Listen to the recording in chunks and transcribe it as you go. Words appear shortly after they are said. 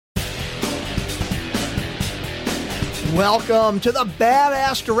Welcome to the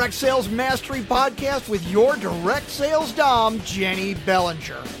Badass Direct Sales Mastery Podcast with your direct sales dom, Jenny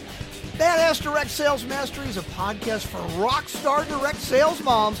Bellinger. Badass Direct Sales Mastery is a podcast for rock star direct sales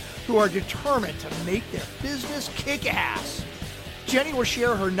moms who are determined to make their business kick ass. Jenny will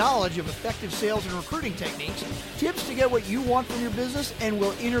share her knowledge of effective sales and recruiting techniques, tips to get what you want from your business, and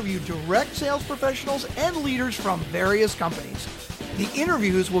will interview direct sales professionals and leaders from various companies. The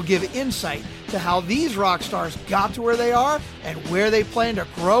interviews will give insight to how these rock stars got to where they are and where they plan to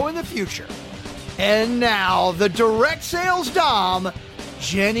grow in the future. And now, the direct sales dom,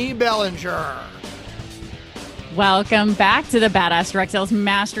 Jenny Bellinger. Welcome back to the Badass Direct Sales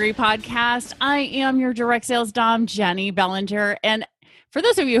Mastery Podcast. I am your direct sales dom, Jenny Bellinger. And for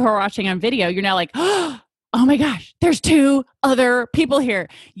those of you who are watching on video, you're now like, oh my gosh, there's two other people here.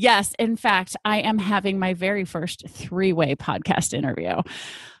 Yes, in fact, I am having my very first three-way podcast interview.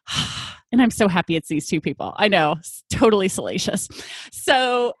 And I'm so happy it's these two people. I know, it's totally salacious.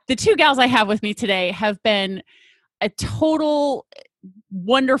 So the two gals I have with me today have been a total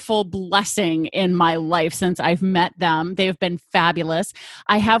wonderful blessing in my life since I've met them. They've been fabulous.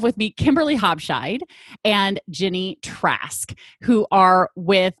 I have with me Kimberly Hobscheid and Ginny Trask, who are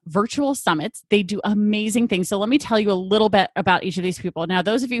with Virtual Summits. They do amazing things. So let me tell you a little bit about each of these people. Now,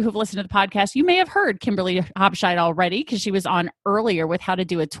 those of you who've listened to the podcast, you may have heard Kimberly Hobscheid already because she was on earlier with how to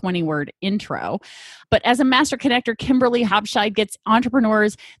do a 20-word intro. But as a master connector, Kimberly Hobscheid gets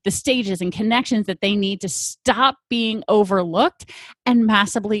entrepreneurs the stages and connections that they need to stop being overlooked and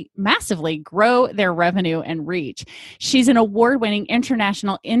massively grow their revenue and reach. She's an award-winning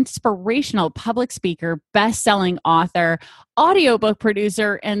international inspirational public speaker, best-selling author, audiobook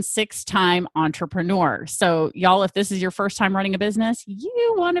producer, and 6-time entrepreneur. So y'all, if this is your first time running a business,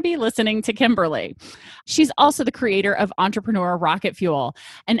 you want to be listening to Kimberly. She's also the creator of Entrepreneur Rocket Fuel,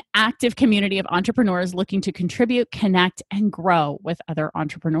 an active community of entrepreneurs looking to contribute, connect, and grow with other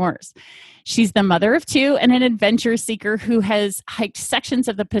entrepreneurs. She's the mother of two and an adventure seeker who has hiked sections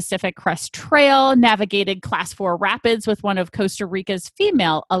of the Pacific Crest Trail, navigated Class 4 rapids with one of Costa Rica's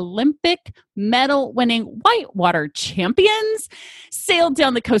female Olympic medal-winning whitewater champions, sailed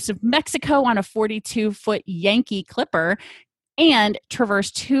down the coast of Mexico on a 42-foot Yankee Clipper, and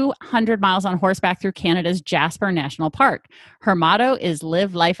traversed 200 miles on horseback through Canada's Jasper National Park. Her motto is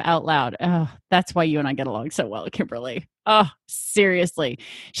live life out loud. Oh, that's why you and I get along so well, Kimberly. Oh, seriously.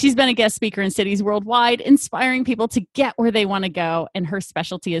 She's been a guest speaker in cities worldwide, inspiring people to get where they want to go. And her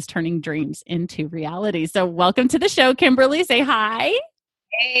specialty is turning dreams into reality. So welcome to the show, Kimberly. Say hi.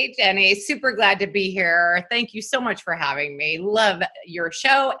 Hey, Jenny. Super glad to be here. Thank you so much for having me. Love your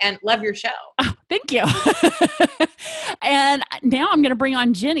show and love your show. Oh, thank you. And now I'm going to bring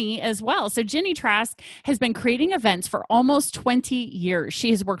on Ginny as well. So Ginny Trask has been creating events for almost 20 years.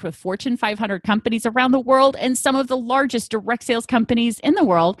 She has worked with Fortune 500 companies around the world and some of the largest direct sales companies in the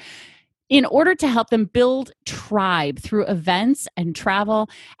world in order to help them build tribe through events and travel.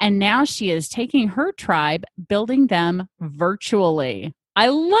 And now she is taking her tribe, building them virtually. I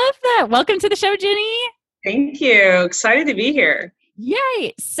love that. Welcome to the show, Ginny. Thank you. Excited to be here.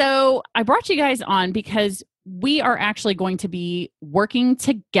 Yay. So I brought you guys on because we are actually going to be working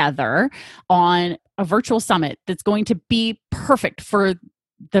together on a virtual summit that's going to be perfect for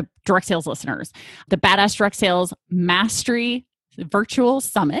the direct sales listeners. The Badass Direct Sales Mastery Virtual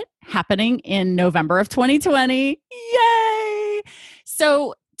Summit happening in November of 2020. Yay.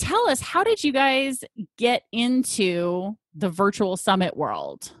 So tell us, how did you guys get into the virtual summit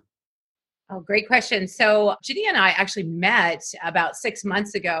world? Oh, great question. So Ginny and I actually met about 6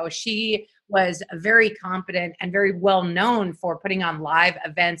 months ago. She was very competent and very well known for putting on live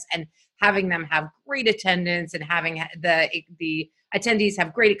events and having them have great attendance and having the attendees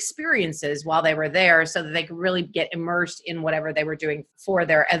have great experiences while they were there so that they could really get immersed in whatever they were doing for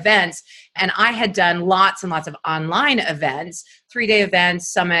their events. And I had done lots and lots of online events, 3-day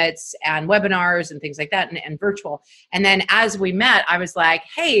events, summits, and webinars and things like that, and virtual. And then as we met, I was like,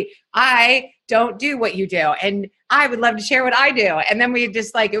 hey, I don't do what you do, and I would love to share what I do. And then we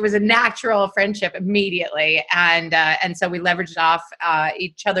just it was a natural friendship immediately. And so we leveraged off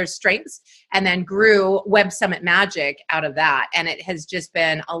each other's strengths and then grew Web Summit Magic out of that. And it has just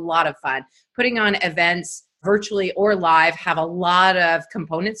been a lot of fun. Putting on events virtually or live have a lot of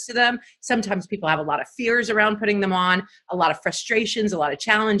components to them. Sometimes people have a lot of fears around putting them on, a lot of frustrations, a lot of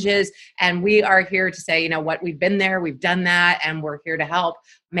challenges. And we are here to say, you know what, we've been there, we've done that, and we're here to help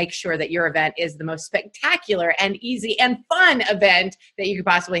make sure that your event is the most spectacular and easy and fun event that you could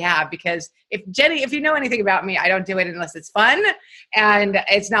possibly have. Because if you know anything about me, I don't do it unless it's fun, and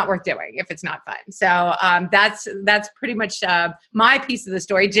it's not worth doing if it's not fun. So that's pretty much my piece of the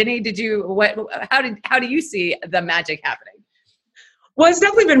story. Jenny, how do you see the magic happening? Well, it's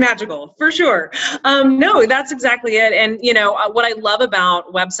definitely been magical, for sure. No, that's exactly it. And, what I love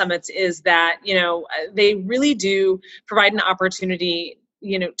about Web Summits is that, they really do provide an opportunity,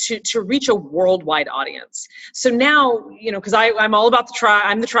 to reach a worldwide audience. So now, because I'm all about the tribe,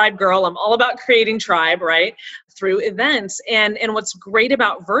 I'm the tribe girl. I'm all about creating tribe, right? Through events. And what's great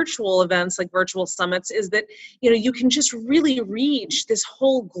about virtual events like virtual summits is that, you can just really reach this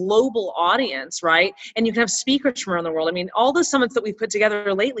whole global audience, right? And you can have speakers from around the world. I mean, all the summits that we've put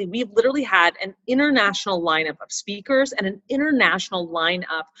together lately, we've literally had an international lineup of speakers and an international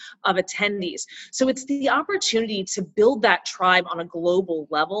lineup of attendees. So it's the opportunity to build that tribe on a global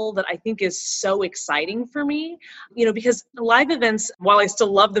level that I think is so exciting for me, because live events, while I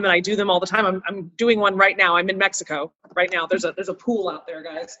still love them and I do them all the time, I'm doing one right now. I'm in Mexico right now. There's a pool out there,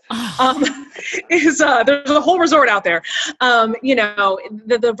 guys. There's a whole resort out there.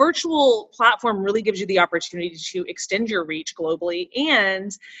 The virtual platform really gives you the opportunity to extend your reach globally,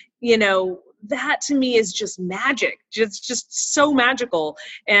 and that to me is just magic. Just so magical.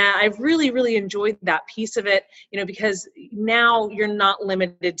 And I've really, really enjoyed that piece of it, because now you're not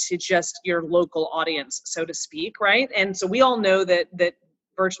limited to just your local audience, so to speak, right? And so we all know that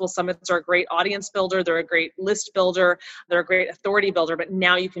virtual summits are a great audience builder. They're a great list builder. They're a great authority builder, but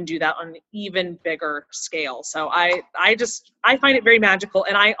now you can do that on an even bigger scale. So I find it very magical.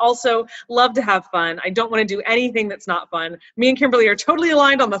 And I also love to have fun. I don't want to do anything that's not fun. Me and Kimberly are totally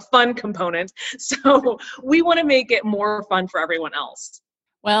aligned on the fun component. So we want to make it more fun for everyone else.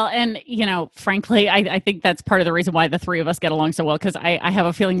 Well, and, frankly, I think that's part of the reason why the three of us get along so well, because I have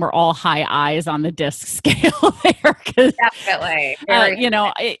a feeling we're all high eyes on the disc scale there. Definitely.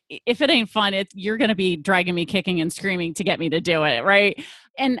 If it ain't fun, you're going to be dragging me kicking and screaming to get me to do it, right?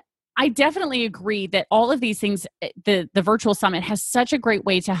 And I definitely agree that all of these things, the virtual summit has such a great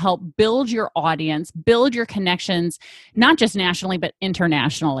way to help build your audience, build your connections, not just nationally, but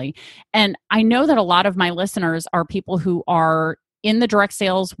internationally. And I know that a lot of my listeners are people who are in the direct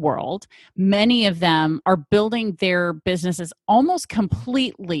sales world. Many of them are building their businesses almost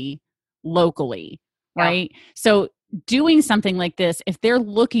completely locally, right? Yeah. So doing something like this, if they're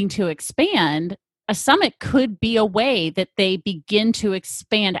looking to expand, a summit could be a way that they begin to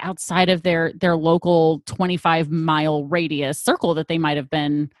expand outside of their local 25-mile radius circle that they might have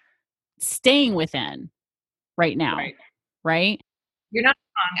been staying within right now, right? You're not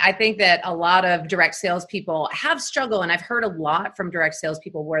wrong. I think that a lot of direct salespeople have struggled, and I've heard a lot from direct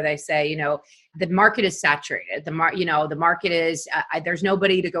salespeople where they say, the market is saturated. The market is there's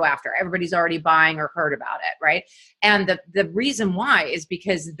nobody to go after. Everybody's already buying or heard about it, right? And the reason why is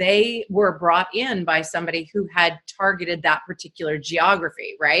because they were brought in by somebody who had targeted that particular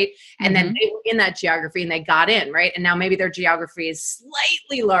geography, right? And then they were in that geography and they got in, right? And now maybe their geography is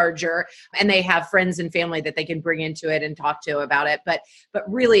slightly larger and they have friends and family that they can bring into it and talk to about it. But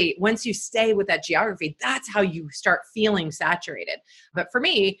really, once you stay with that geography, that's how you start feeling saturated. But for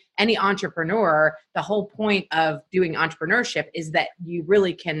me, any entrepreneur, the whole point of doing entrepreneurship is that you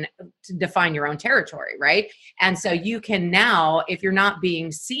really can define your own territory, right? And so you can now, if you're not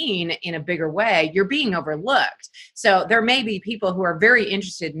being seen in a bigger way, you're being overlooked. So there may be people who are very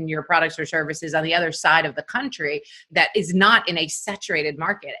interested in your products or services on the other side of the country that is not in a saturated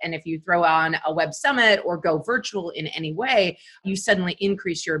market. And if you throw on a web summit or go virtual in any way, you suddenly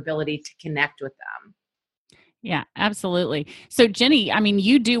increase your ability to connect with them. Yeah, absolutely. So Jenny,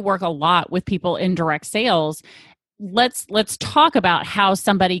 you do work a lot with people in direct sales. Let's talk about how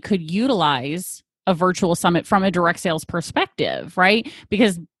somebody could utilize a virtual summit from a direct sales perspective, right?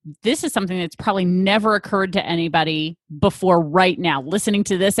 Because this is something that's probably never occurred to anybody before right now. Listening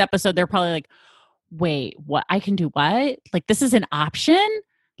to this episode, they're probably like, wait, what? I can do what? Like, this is an option?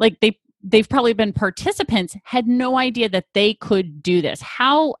 Like they've probably been participants, had no idea that they could do this.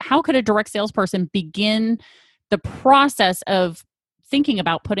 How could a direct salesperson begin the process of thinking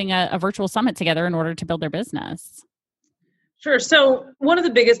about putting a virtual summit together in order to build their business? Sure. So one of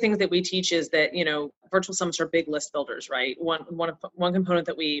the biggest things that we teach is that, virtual summits are big list builders, right? One component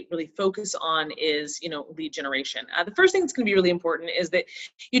that we really focus on is, lead generation. The first thing that's going to be really important is that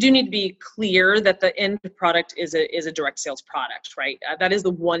you do need to be clear that the end product is a direct sales product, right? That is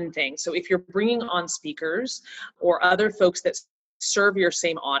the one thing. So if you're bringing on speakers or other folks that serve your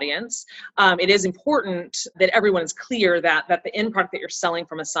same audience, it is important that everyone is clear that the end product that you're selling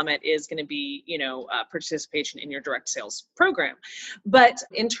from a summit is going to be, participation in your direct sales program. But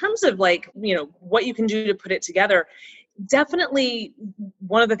in terms of what you can do to put it together, definitely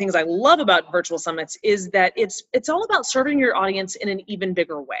one of the things I love about virtual summits is that it's all about serving your audience in an even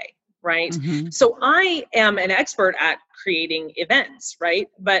bigger way. right? Mm-hmm. So I am an expert at creating events, right?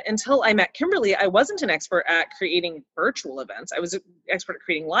 But until I met Kimberly, I wasn't an expert at creating virtual events. I was an expert at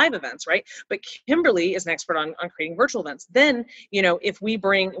creating live events, right? But Kimberly is an expert on creating virtual events. Then, if we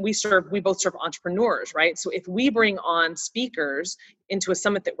both serve entrepreneurs, right? So if we bring on speakers into a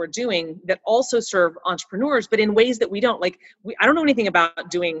summit that we're doing that also serve entrepreneurs, but in ways that we don't, I don't know anything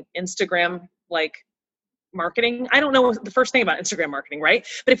about doing Instagram, marketing. I don't know the first thing about Instagram marketing, right?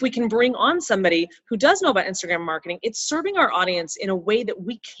 But if we can bring on somebody who does know about Instagram marketing, it's serving our audience in a way that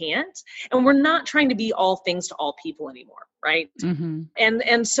we can't. And we're not trying to be all things to all people anymore, right? Mm-hmm.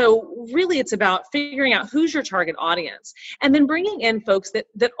 And so really it's about figuring out who's your target audience and then bringing in folks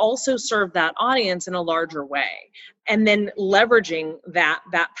that also serve that audience in a larger way. And then leveraging that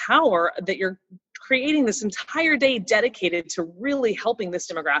power that you're creating this entire day dedicated to really helping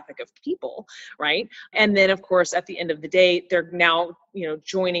this demographic of people, right? And then, of course, at the end of the day, they're now,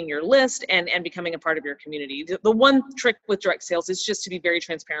 joining your list and becoming a part of your community. The one trick with direct sales is just to be very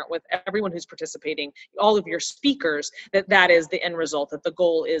transparent with everyone who's participating, all of your speakers, that is the end result, that the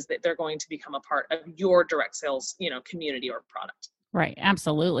goal is that they're going to become a part of your direct sales, community or product. Right.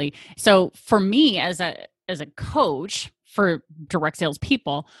 Absolutely. So for me as a coach for direct sales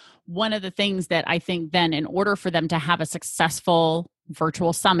people, one of the things that I think then in order for them to have a successful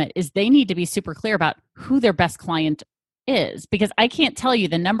virtual summit is they need to be super clear about who their best client is, because I can't tell you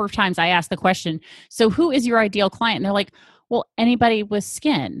the number of times I ask the question, so who is your ideal client? And they're like, well, anybody with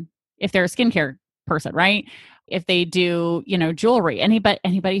skin, if they're a skincare person, right? If they do, jewelry,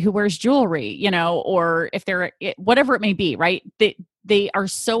 anybody who wears jewelry, or if they're whatever it may be, right? They are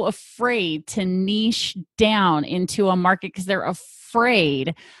so afraid to niche down into a market because they're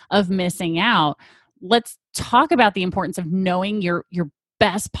afraid of missing out. Let's talk about the importance of knowing your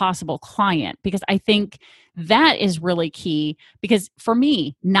best possible client, because I think that is really key. Because for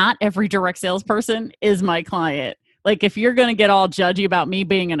me, not every direct salesperson is my client. Like if you're going to get all judgy about me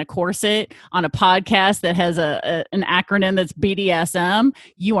being in a corset on a podcast that has an acronym that's BDSM,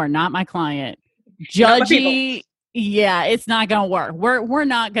 you are not my client. Judgy. Yeah, it's not going to work. We're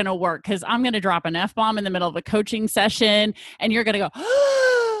not going to work because I'm going to drop an F-bomb in the middle of a coaching session and you're going to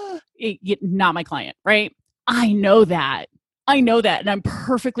go, not my client, right? I know that. And I'm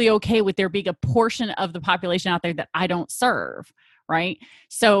perfectly okay with there being a portion of the population out there that I don't serve, right?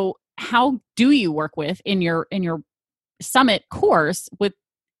 So how do you work with in your summit course with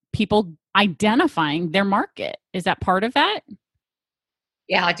people identifying their market? Is that part of that?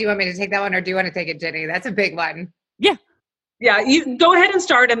 Yeah. Do you want me to take that one or do you want to take it, Jenny? That's a big one. Yeah, you go ahead and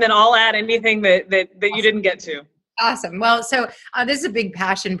start and then I'll add anything that you didn't get to. Awesome. Well, so this is a big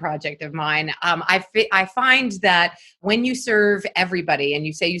passion project of mine. I find that when you serve everybody and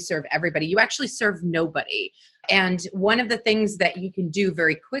you say you serve everybody, you actually serve nobody. And one of the things that you can do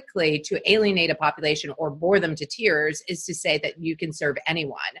very quickly to alienate a population or bore them to tears is to say that you can serve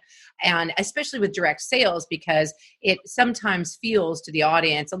anyone. And especially with direct sales, because it sometimes feels to the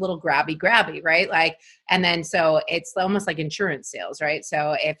audience a little grabby, right? And then so it's almost like insurance sales, right?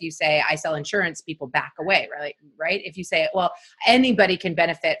 So if you say, I sell insurance, people back away, right? If you say, well, anybody can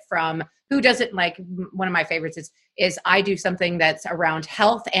benefit from, who doesn't, like one of my favorites is I do something that's around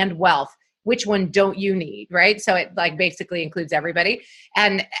health and wealth. Which one don't you need, right? So it basically includes everybody.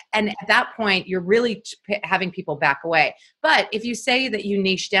 And at that point, you're really having people back away. But if you say that you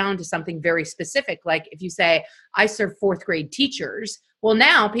niche down to something very specific, like if you say, I serve fourth grade teachers, well,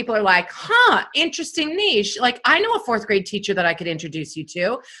 now people are like, interesting niche. Like I know a fourth grade teacher that I could introduce you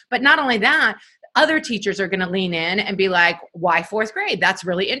to. But not only that, other teachers are going to lean in and be like, why fourth grade? That's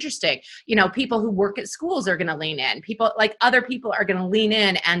really interesting. People who work at schools are going to lean in. Other people are going to lean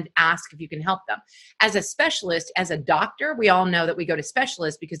in and ask if you can help them. As a specialist, as a doctor, we all know that we go to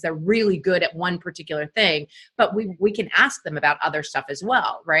specialists because they're really good at one particular thing, but we can ask them about other stuff as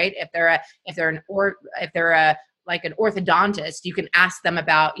well, right? If they're like an orthodontist, you can ask them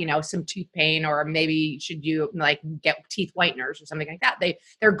about, some tooth pain, or maybe should you get teeth whiteners or something like that.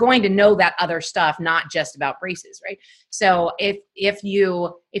 They're going to know that other stuff, not just about braces, right? So if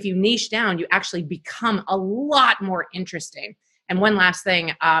you niche down, you actually become a lot more interesting. And one last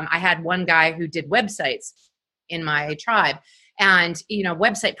thing, I had one guy who did websites in my tribe. And,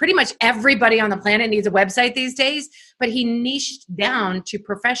 website, pretty much everybody on the planet needs a website these days. but he niched down to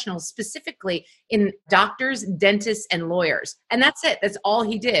professionals, specifically in doctors, dentists, and lawyers. And that's it. That's all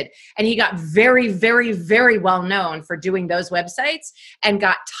he did. And he got very, very, very well known for doing those websites and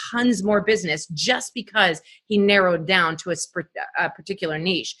got tons more business just because he narrowed down to a particular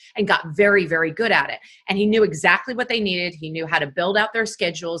niche and got very, very good at it. And he knew exactly what they needed. He knew how to build out their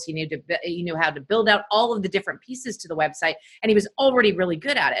schedules. He knew how to build out all of the different pieces to the website. And he was already really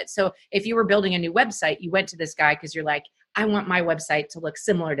good at it. So if you were building a new website, you went to this guy because you're like, I want my website to look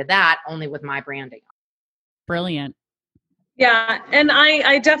similar to that, only with my branding. Brilliant. Yeah. And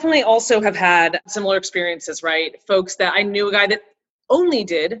I definitely also have had similar experiences, right? Folks that I knew a guy that only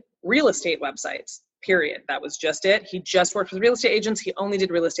did real estate websites, period. That was just it. He just worked with real estate agents. He only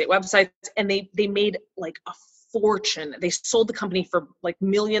did real estate websites, and they made like a fortune. They sold the company for like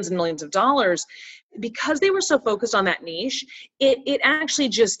millions and millions of dollars because they were so focused on that niche. It actually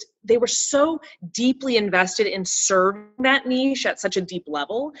just, they were so deeply invested in serving that niche at such a deep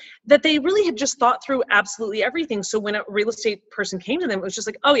level that they really had just thought through absolutely everything. So when a real estate person came to them, it was just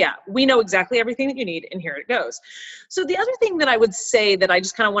like, oh yeah, we know exactly everything that you need, and here it goes. So the other thing that I would say that I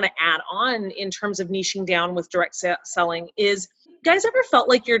just kind of want to add on in terms of niching down with direct selling is, guys ever felt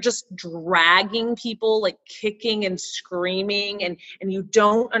like you're just dragging people, like kicking and screaming, and you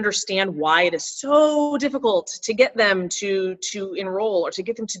don't understand why it is so difficult to get them to enroll, or to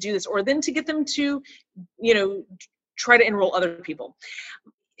get them to do this, or then to get them to, try to enroll other people?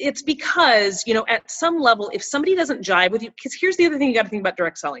 It's because, at some level, if somebody doesn't jive with you, because here's the other thing you got to think about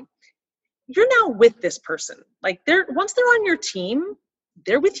direct selling. You're now with this person. Like once they're on your team,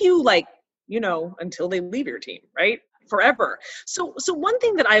 they're with you, like, until they leave your team, right? Forever. So one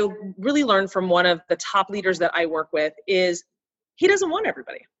thing that I really learned from one of the top leaders that I work with is he doesn't want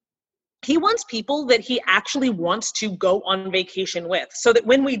everybody. He wants people that he actually wants to go on vacation with, so that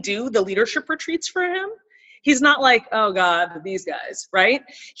when we do the leadership retreats for him, he's not like, oh God, these guys, right?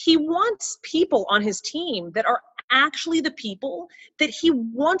 He wants people on his team that are actually the people that he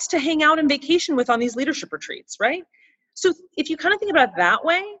wants to hang out and vacation with on these leadership retreats, right? So if you kind of think about it that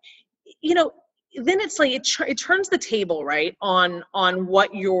way, then it's like it turns the table, right, on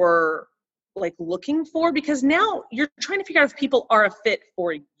what you're like looking for, because now you're trying to figure out if people are a fit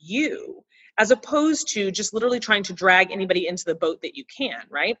for you, as opposed to just literally trying to drag anybody into the boat that you can,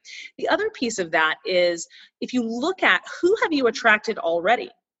 right? The other piece of that is, if you look at who have you attracted already,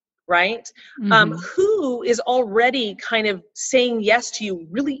 right? Mm-hmm. Who is already kind of saying yes to you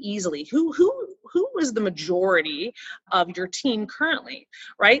really easily? Who is the majority of your team currently,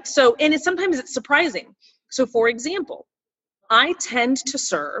 right? So, and sometimes it's surprising. So for example, I tend to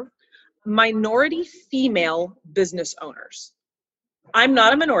serve minority female business owners. I'm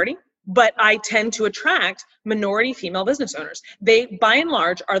not a minority, but I tend to attract minority female business owners. They, by and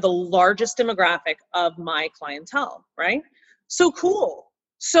large, are the largest demographic of my clientele, right? So cool.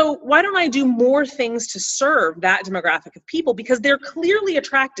 So why don't I do more things to serve that demographic of people? Because they're clearly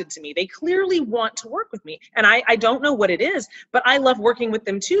attracted to me. They clearly want to work with me. And I don't know what it is, but I love working with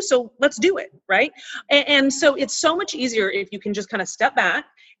them too. So let's do it, right? And so it's so much easier if you can just kind of step back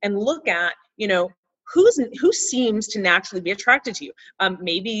and look at, who seems to naturally be attracted to you.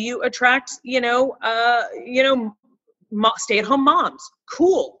 Maybe you attract, stay-at-home moms.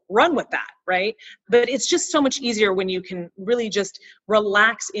 Cool, run with that, right? But it's just so much easier when you can really just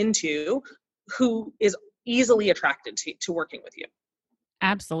relax into who is easily attracted to working with you.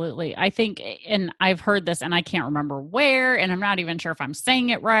 Absolutely. I think, and I've heard this, and I can't remember where, and I'm not even sure if I'm saying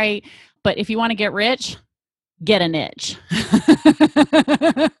it right, but if you want to get rich, get a niche.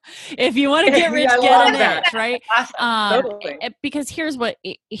 If you want to get rich, get a niche, right? Totally. Because here's what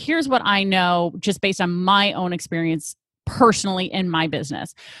I know, just based on my own experience personally in my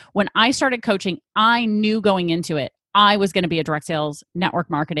business. When I started coaching, I knew going into it, I was going to be a direct sales, network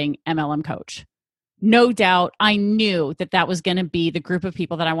marketing, MLM coach. No doubt, I knew that was going to be the group of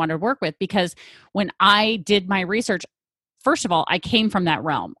people that I wanted to work with, because when I did my research, first of all, I came from that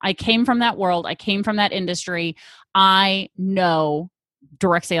realm. I came from that world. I came from that industry. I know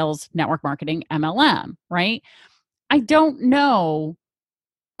direct sales, network marketing, MLM, right? I don't know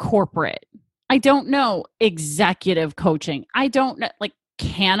corporate. I don't know executive coaching. I don't know,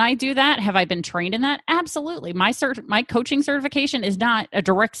 can I do that? Have I been trained in that? Absolutely. My coaching certification is not a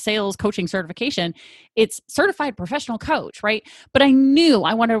direct sales coaching certification. It's certified professional coach, right? But I knew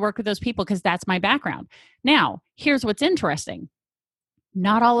I wanted to work with those people because that's my background. Now, here's what's interesting.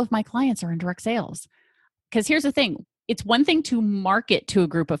 Not all of my clients are in direct sales. Because here's the thing. It's one thing to market to a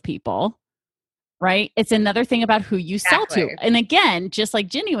group of people, right? It's another thing about who you sell to. And again, just like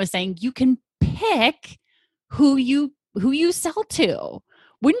Ginny was saying, you can pick who you sell to.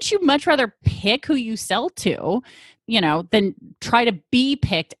 wouldn't you much rather pick who you sell to, than try to be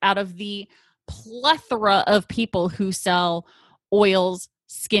picked out of the plethora of people who sell oils,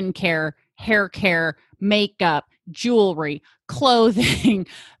 skincare, hair care, makeup, jewelry, clothing,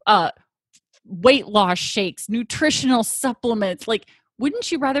 weight loss shakes, nutritional supplements? Like,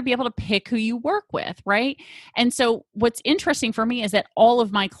 wouldn't you rather be able to pick who you work with, right? And so what's interesting for me is that all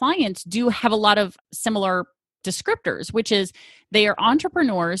of my clients do have a lot of similar descriptors, which is they are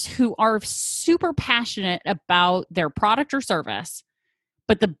entrepreneurs who are super passionate about their product or service,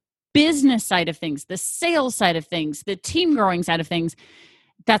 but the business side of things, the sales side of things, the team growing side of things,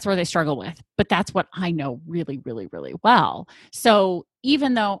 that's where they struggle with. But that's what I know really, really, really well. So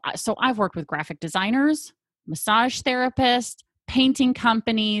I've worked with graphic designers, massage therapists, painting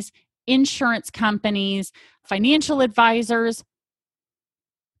companies, insurance companies, financial advisors,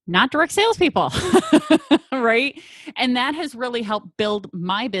 not direct salespeople, right? And that has really helped build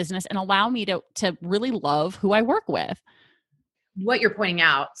my business and allow me to really love who I work with. What you're pointing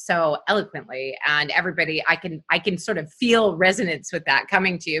out so eloquently, and everybody, I can sort of feel resonance with that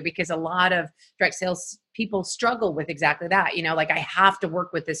coming to you, because a lot of direct sales people struggle with exactly that. Like, I have to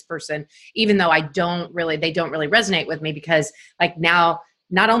work with this person, even though they don't really resonate with me, because like now,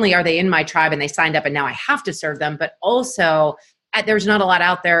 not only are they in my tribe and they signed up and now I have to serve them, but also there's not a lot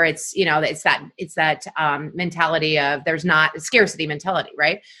out there. It's that mentality of there's not a scarcity mentality,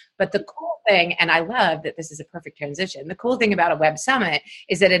 right? But the cool thing, and I love that this is a perfect transition. The cool thing about a web summit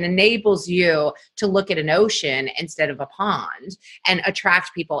is that it enables you to look at an ocean instead of a pond and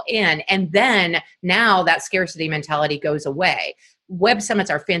attract people in. And then now that scarcity mentality goes away. Web summits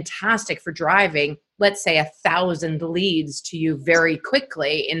are fantastic for driving, let's say, 1,000 leads to you very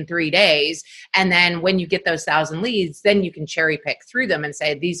quickly in 3 days. And then when you get those 1,000 leads, then you can cherry pick through them and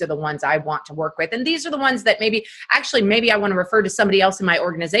say, these are the ones I want to work with. And these are the ones that maybe I want to refer to somebody else in my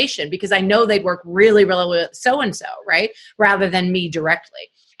organization because I know they'd work really, really well with so-and-so, right? Rather than me directly.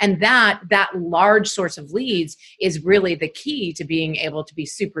 And that large source of leads is really the key to being able to be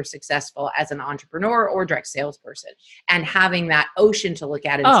super successful as an entrepreneur or direct salesperson, and having that ocean to look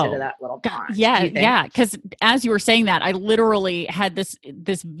at instead of that little pond. Yeah. Because as you were saying that, I literally had this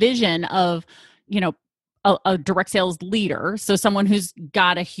vision of, a direct sales leader. So someone who's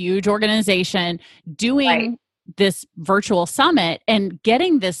got a huge organization doing this virtual summit and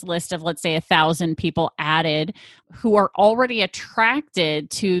getting this list of, let's say, 1,000 people added who are already attracted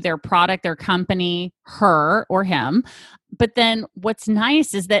to their product, their company, her or him. But then what's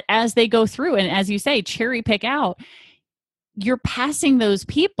nice is that as they go through and, as you say, cherry pick out, you're passing those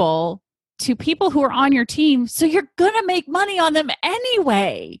people to people who are on your team. So you're going to make money on them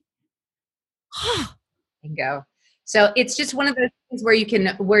anyway. Bingo. So it's just one of those things where you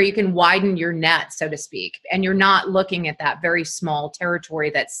can widen your net, so to speak, and you're not looking at that very small territory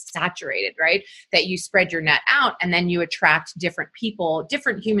that's saturated, right? That you spread your net out and then you attract different people,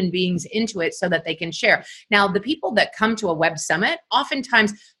 different human beings into it so that they can share. Now, the people that come to a web summit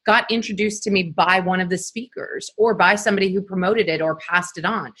oftentimes got introduced to me by one of the speakers or by somebody who promoted it or passed it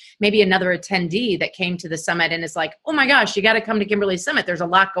on. Maybe another attendee that came to the summit and is like, oh my gosh, you got to come to Kimberly's Summit. There's a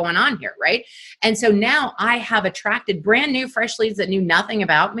lot going on here, right? And so now I have attracted brand new, fresh leads that knew nothing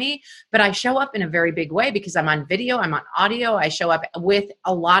about me, but I show up in a very big way because I'm on video, I'm on audio, I show up with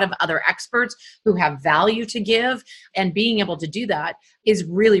a lot of other experts who have value to give, and being able to do that is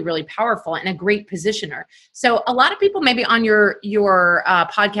really, really powerful and a great positioner. So a lot of people maybe on your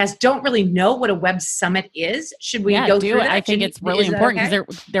podcast don't really know what a web summit is. Should we go through it? I think it's really important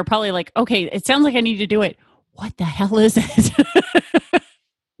because they're probably like, okay, it sounds like I need to do it. What the hell is it?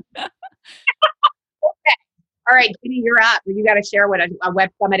 All right, Jenny, you're up. You got to share what a web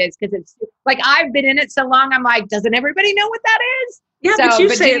summit is, because it's like I've been in it so long. I'm like, doesn't everybody know what that is? Yeah, but you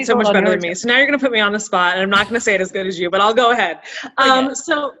say it so much better than me. So now you're going to put me on the spot, and I'm not going to say it as good as you, but I'll go ahead.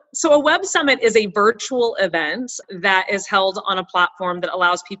 So a web summit is a virtual event that is held on a platform that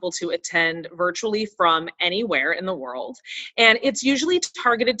allows people to attend virtually from anywhere in the world. And it's usually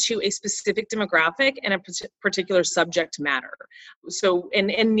targeted to a specific demographic and a particular subject matter. So in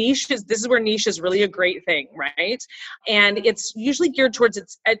niches, this is where niche is really a great thing, right? And it's usually geared towards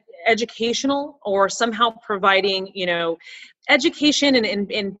its educational or somehow providing, education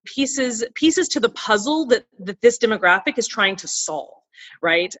and pieces to the puzzle that this demographic is trying to solve,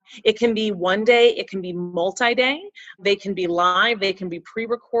 right? It can be one day, it can be multi-day, they can be live, they can be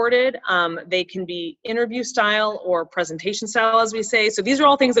pre-recorded, they can be interview style or presentation style, as we say. So these are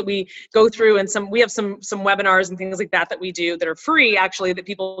all things that we go through, and we have some webinars and things like that we do that are free, actually, that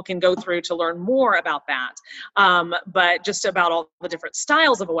people can go through to learn more about that. But just about all the different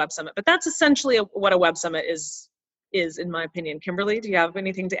styles of a web summit. But that's essentially what a web summit is is, in my opinion. Kimberly, do you have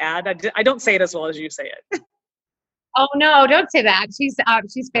anything to add? I don't say it as well as you say it. Oh no, don't say that. She's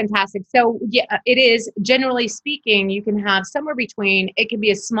fantastic. So yeah, it is, generally speaking, you can have somewhere between, it can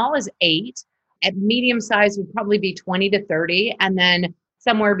be as small as 8, at medium size would probably be 20 to 30, and then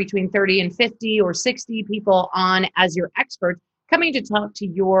somewhere between 30 and 50 or 60 people on as your experts coming to talk to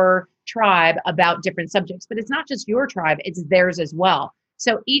your tribe about different subjects. But it's not just your tribe, it's theirs as well.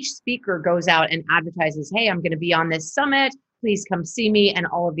 So each speaker goes out and advertises, hey, I'm going to be on this summit. Please come see me, and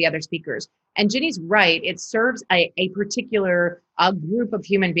all of the other speakers. And Ginny's right. It serves a particular group of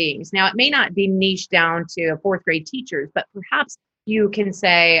human beings. Now, it may not be niche down to 4th grade teachers, but perhaps you can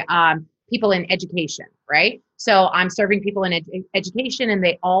say people in education, right? So I'm serving people in education, and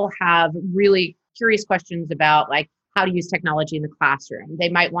they all have really curious questions about like how to use technology in the classroom. They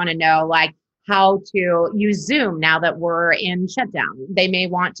might want to know like how to use Zoom now that we're in shutdown. They may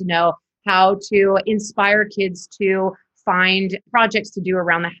want to know how to inspire kids to find projects to do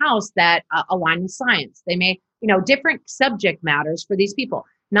around the house that align with science. They may, different subject matters for these people,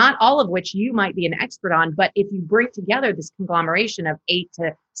 not all of which you might be an expert on, but if you bring together this conglomeration of 8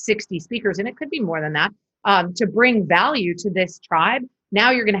 to 60 speakers, and it could be more than that, to bring value to this tribe, now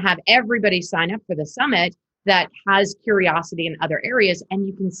you're going to have everybody sign up for the summit that has curiosity in other areas, and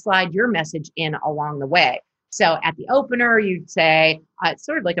you can slide your message in along the way. So at the opener, you'd say, it's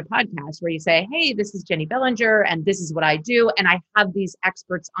sort of like a podcast where you say, hey, this is Jenny Bellinger, and this is what I do. And I have these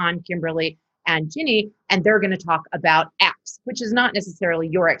experts on, Kimberly and Ginny, and they're going to talk about X, which is not necessarily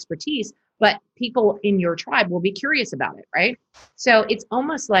your expertise, but people in your tribe will be curious about it, right? So it's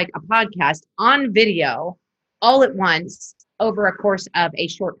almost like a podcast on video all at once over a course of a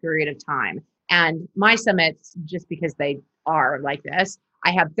short period of time. And my summits, just because they are like this,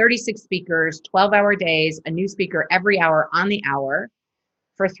 I have 36 speakers, 12-hour days, a new speaker every hour on the hour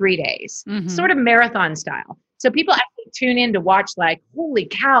for 3 days, sort of marathon style. So people actually tune in to watch like, holy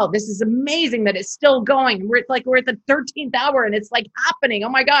cow, this is amazing that it's still going. We're at the 13th hour and it's like happening. Oh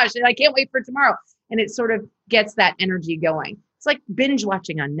my gosh, and I can't wait for tomorrow. And it sort of gets that energy going. It's like binge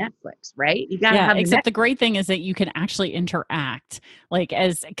watching on Netflix, right? You gotta have except the great thing is that you can actually interact,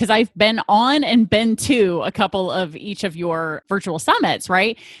 because I've been on and been to a couple of each of your virtual summits,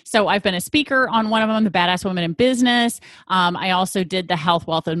 right? So I've been a speaker on one of them, the Badass Women in Business. I also did the Health,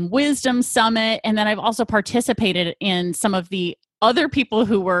 Wealth, and Wisdom Summit. And then I've also participated in some of the other people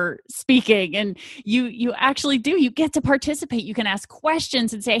who were speaking, and you actually you get to participate. You can ask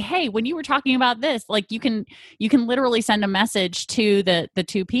questions and say, hey, when you were talking about this, like you can literally send a message to the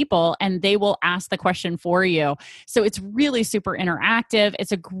 2 people and they will ask the question for you. So it's really super interactive.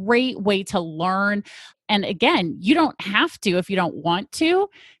 It's a great way to learn. And again, you don't have to, if you don't want to,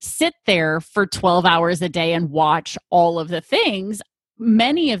 sit there for 12 hours a day and watch all of the things.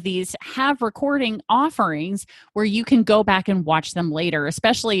 Many of these have recording offerings where you can go back and watch them later,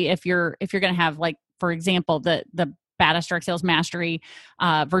 especially if you're going to have, like, for example, the Badass Direct Sales Mastery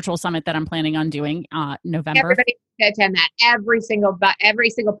virtual summit that I'm planning on doing November. Everybody needs to attend that. Every single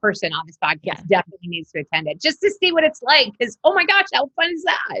person on this podcast definitely needs to attend it just to see what it's like. Because oh my gosh, how fun is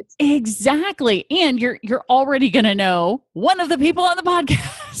that? Exactly, and you're already going to know one of the people on the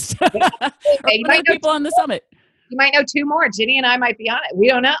podcast, or one of the people on the summit. You might know 2 more. Ginny and I might be on it. We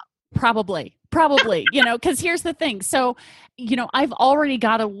don't know. Probably, because here's the thing. So, I've already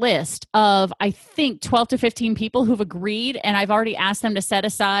got a list of, I think, 12 to 15 people who've agreed, and I've already asked them to set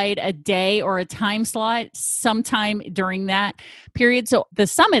aside a day or a time slot sometime during that period. So the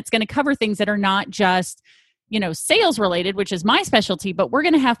summit's going to cover things that are not just, sales related, which is my specialty, but we're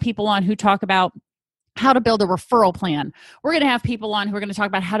going to have people on who talk about how to build a referral plan. We're going to have people on who are going to talk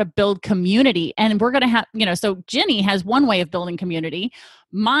about how to build community. And we're going to have, so Ginny has one way of building community.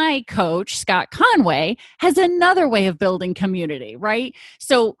 My coach, Scott Conway, has another way of building community, right?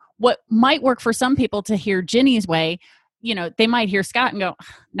 So what might work for some people to hear Ginny's way, they might hear Scott and go,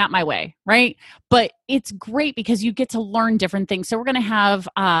 not my way, right? But it's great because you get to learn different things. So we're going to have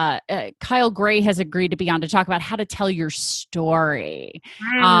Kyle Gray has agreed to be on to talk about how to tell your story.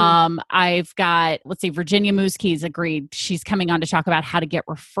 I've got, Virginia Mooskey's agreed. She's coming on to talk about how to get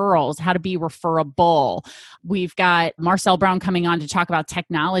referrals, how to be referable. We've got Marcel Brown coming on to talk about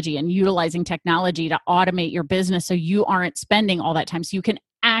technology and utilizing technology to automate your business so you aren't spending all that time. So you can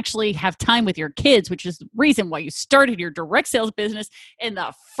actually have time with your kids, which is the reason why you started your direct sales business in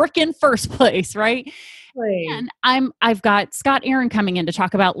the frickin' first place, right? And I've got Scott Aaron coming in to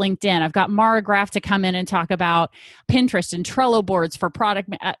talk about LinkedIn. I've got Mara Graff to come in and talk about Pinterest and Trello boards for product.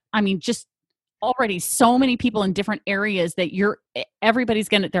 Just already so many people in different areas that everybody's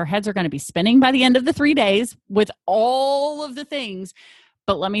their heads are going to be spinning by the end of the 3 days with all of the things.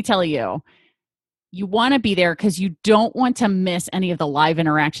 But let me tell you, you want to be there because you don't want to miss any of the live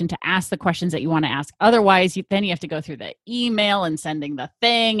interaction to ask the questions that you want to ask. Otherwise, then you have to go through the email and sending the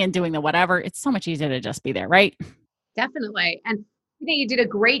thing and doing the whatever. It's so much easier to just be there, right? Definitely. And you did a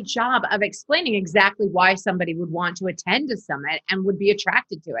great job of explaining exactly why somebody would want to attend a summit and would be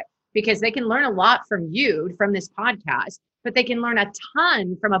attracted to it, because they can learn a lot from you, from this podcast, but they can learn a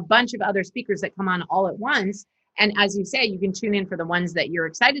ton from a bunch of other speakers that come on all at once. And as you say, you can tune in for the ones that you're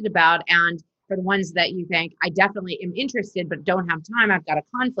excited about, and for the ones that you think, I definitely am interested, but don't have time, I've got a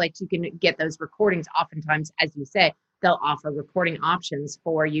conflict, you can get those recordings. Oftentimes, as you say, they'll offer recording options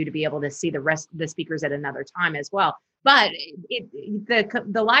for you to be able to see the rest of the speakers at another time as well. But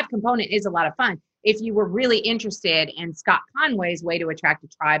the live component is a lot of fun. If you were really interested in Scott Conway's Way to Attract a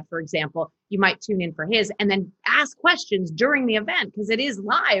Tribe, for example, you might tune in for his and then ask questions during the event because it is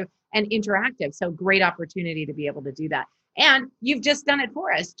live and interactive. So great opportunity to be able to do that. And you've just done it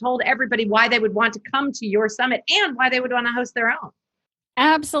for us, told everybody why they would want to come to your summit and why they would want to host their own.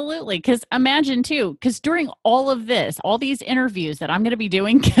 Absolutely. Because imagine too, because during all of this, all these interviews that I'm going to be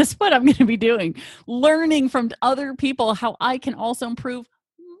doing, guess what I'm going to be doing? Learning from other people how I can also improve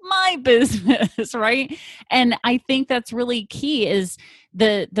my business, right? And I think that's really key is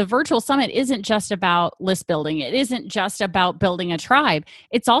the virtual summit isn't just about list building. It isn't just about building a tribe.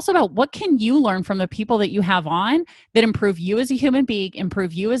 It's also about what can you learn from the people that you have on that improve you as a human being,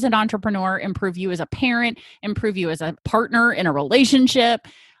 improve you as an entrepreneur, improve you as a parent, improve you as a partner in a relationship,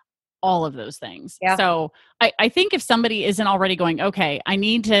 all of those things. Yeah. So I think if somebody isn't already going, okay, I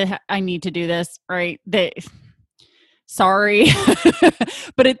need to do this, right? Sorry.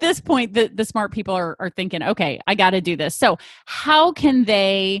 But at this point, the smart people are thinking, okay, I got to do this. So how can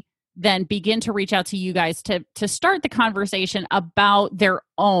they then begin to reach out to you guys to start the conversation about their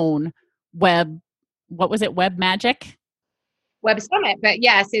own web, what was it? Web Magic? Web Summit. But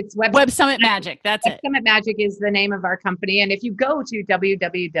yes, it's Web Summit Magic. That's Web it. Summit Magic is the name of our company. And if you go to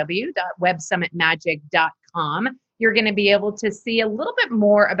www.websummitmagic.com, you're going to be able to see a little bit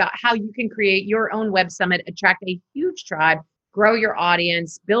more about how you can create your own web summit, attract a huge tribe, grow your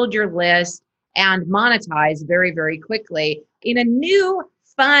audience, build your list, and monetize very, very quickly in a new,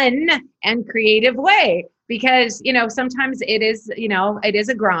 fun, and creative way. Because, sometimes it is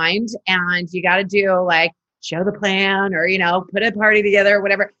a grind and you got to do like show the plan or, put a party together or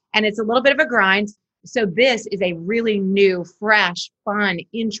whatever. And it's a little bit of a grind. So this is a really new, fresh, fun,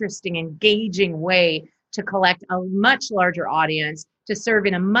 interesting, engaging way to collect a much larger audience, to serve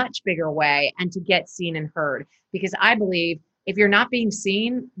in a much bigger way, and to get seen and heard. Because I believe if you're not being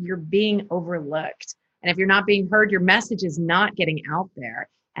seen, you're being overlooked. And if you're not being heard, your message is not getting out there.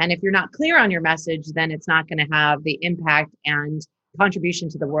 And if you're not clear on your message, then it's not going to have the impact and contribution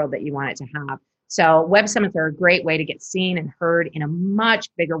to the world that you want it to have. So web summits are a great way to get seen and heard in a much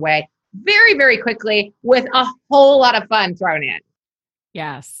bigger way, very, very quickly, with a whole lot of fun thrown in.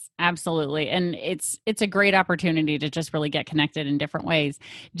 Yes, absolutely. And it's a great opportunity to just really get connected in different ways.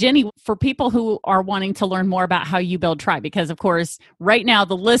 Jenny, for people who are wanting to learn more about how you build tribe, because of course, right now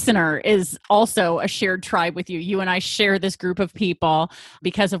the listener is also a shared tribe with you. You and I share this group of people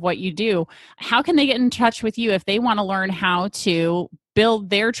because of what you do. How can they get in touch with you if they want to learn how to build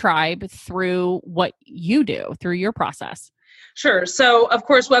their tribe through what you do, through your process? Sure. So, of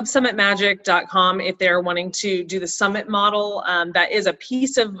course, websummitmagic.com, if they're wanting to do the summit model, that is a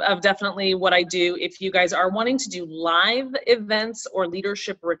piece of definitely what I do. If you guys are wanting to do live events or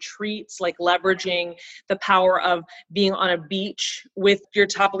leadership retreats, like leveraging the power of being on a beach with your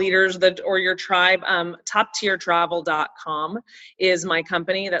top leaders or your tribe, toptiertravel.com is my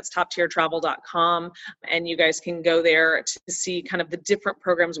company. That's toptiertravel.com. And you guys can go there to see kind of the different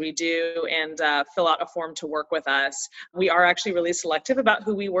programs we do and fill out a form to work with us. We are actually really selective about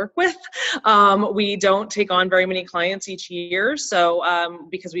who we work with. We don't take on very many clients each year, so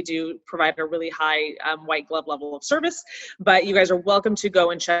because we do provide a really high white glove level of service, but you guys are welcome to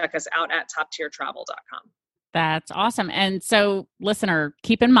go and check us out at toptiertravel.com. That's awesome. And so, listener,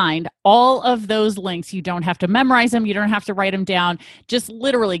 keep in mind, all of those links, you don't have to memorize them. You don't have to write them down. Just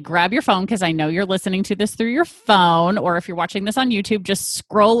literally grab your phone, because I know you're listening to this through your phone, or if you're watching this on YouTube, just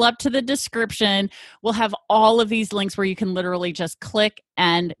scroll up to the description. We'll have all of these links where you can literally just click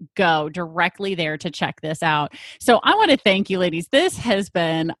and go directly there to check this out. So I want to thank you, ladies. This has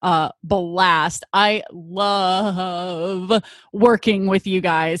been a blast. I love working with you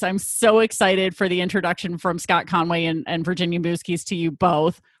guys. I'm so excited for the introduction from Scott Conway and Virginia Buskis to you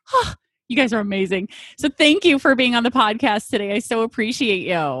both. You guys are amazing. So thank you for being on the podcast today. I so appreciate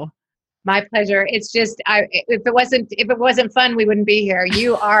you. My pleasure. It's just, if it wasn't fun, we wouldn't be here.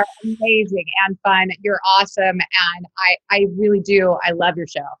 You are amazing and fun. You're awesome. And I really do. I love your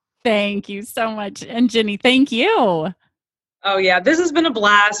show. Thank you so much. And Jenny, thank you. Oh yeah, this has been a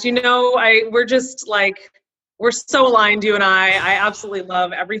blast. We're just like, we're so aligned, you and I. I absolutely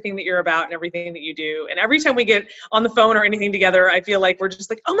love everything that you're about and everything that you do. And every time we get on the phone or anything together, I feel like we're just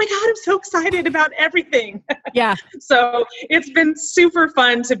like, oh my God, I'm so excited about everything. Yeah. So it's been super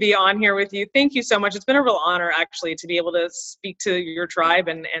fun to be on here with you. Thank you so much. It's been a real honor, actually, to be able to speak to your tribe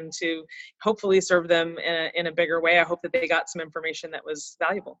and to hopefully serve them in a bigger way. I hope that they got some information that was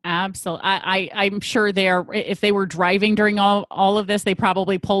valuable. Absolutely. I'm sure if they were driving during all of this, they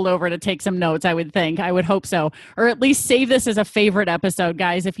probably pulled over to take some notes, I would think. I would hope so. Or at least save this as a favorite episode,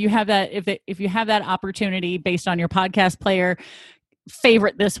 guys. If you have that, if you have that opportunity based on your podcast player,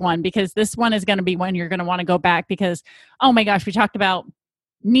 favorite this one, because this one is going to be one you're going to want to go back because, oh my gosh, we talked about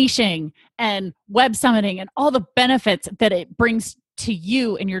niching and web summiting and all the benefits that it brings to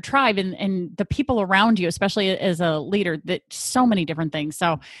you and your tribe and the people around you, especially as a leader, that so many different things.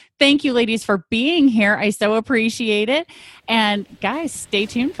 So thank you, ladies, for being here. I so appreciate it. And guys, stay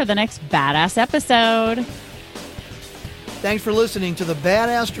tuned for the next badass episode. Thanks for listening to the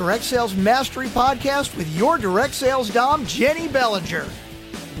Badass Direct Sales Mastery Podcast with your direct sales dom, Jenny Bellinger.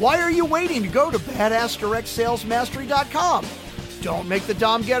 Why are you waiting to go to badassdirectsalesmastery.com? Don't make the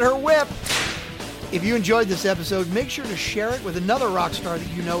dom get her whip. If you enjoyed this episode, make sure to share it with another rock star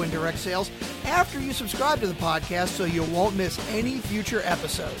that you know in direct sales after you subscribe to the podcast so you won't miss any future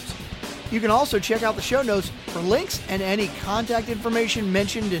episodes. You can also check out the show notes for links and any contact information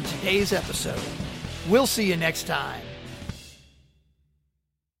mentioned in today's episode. We'll see you next time.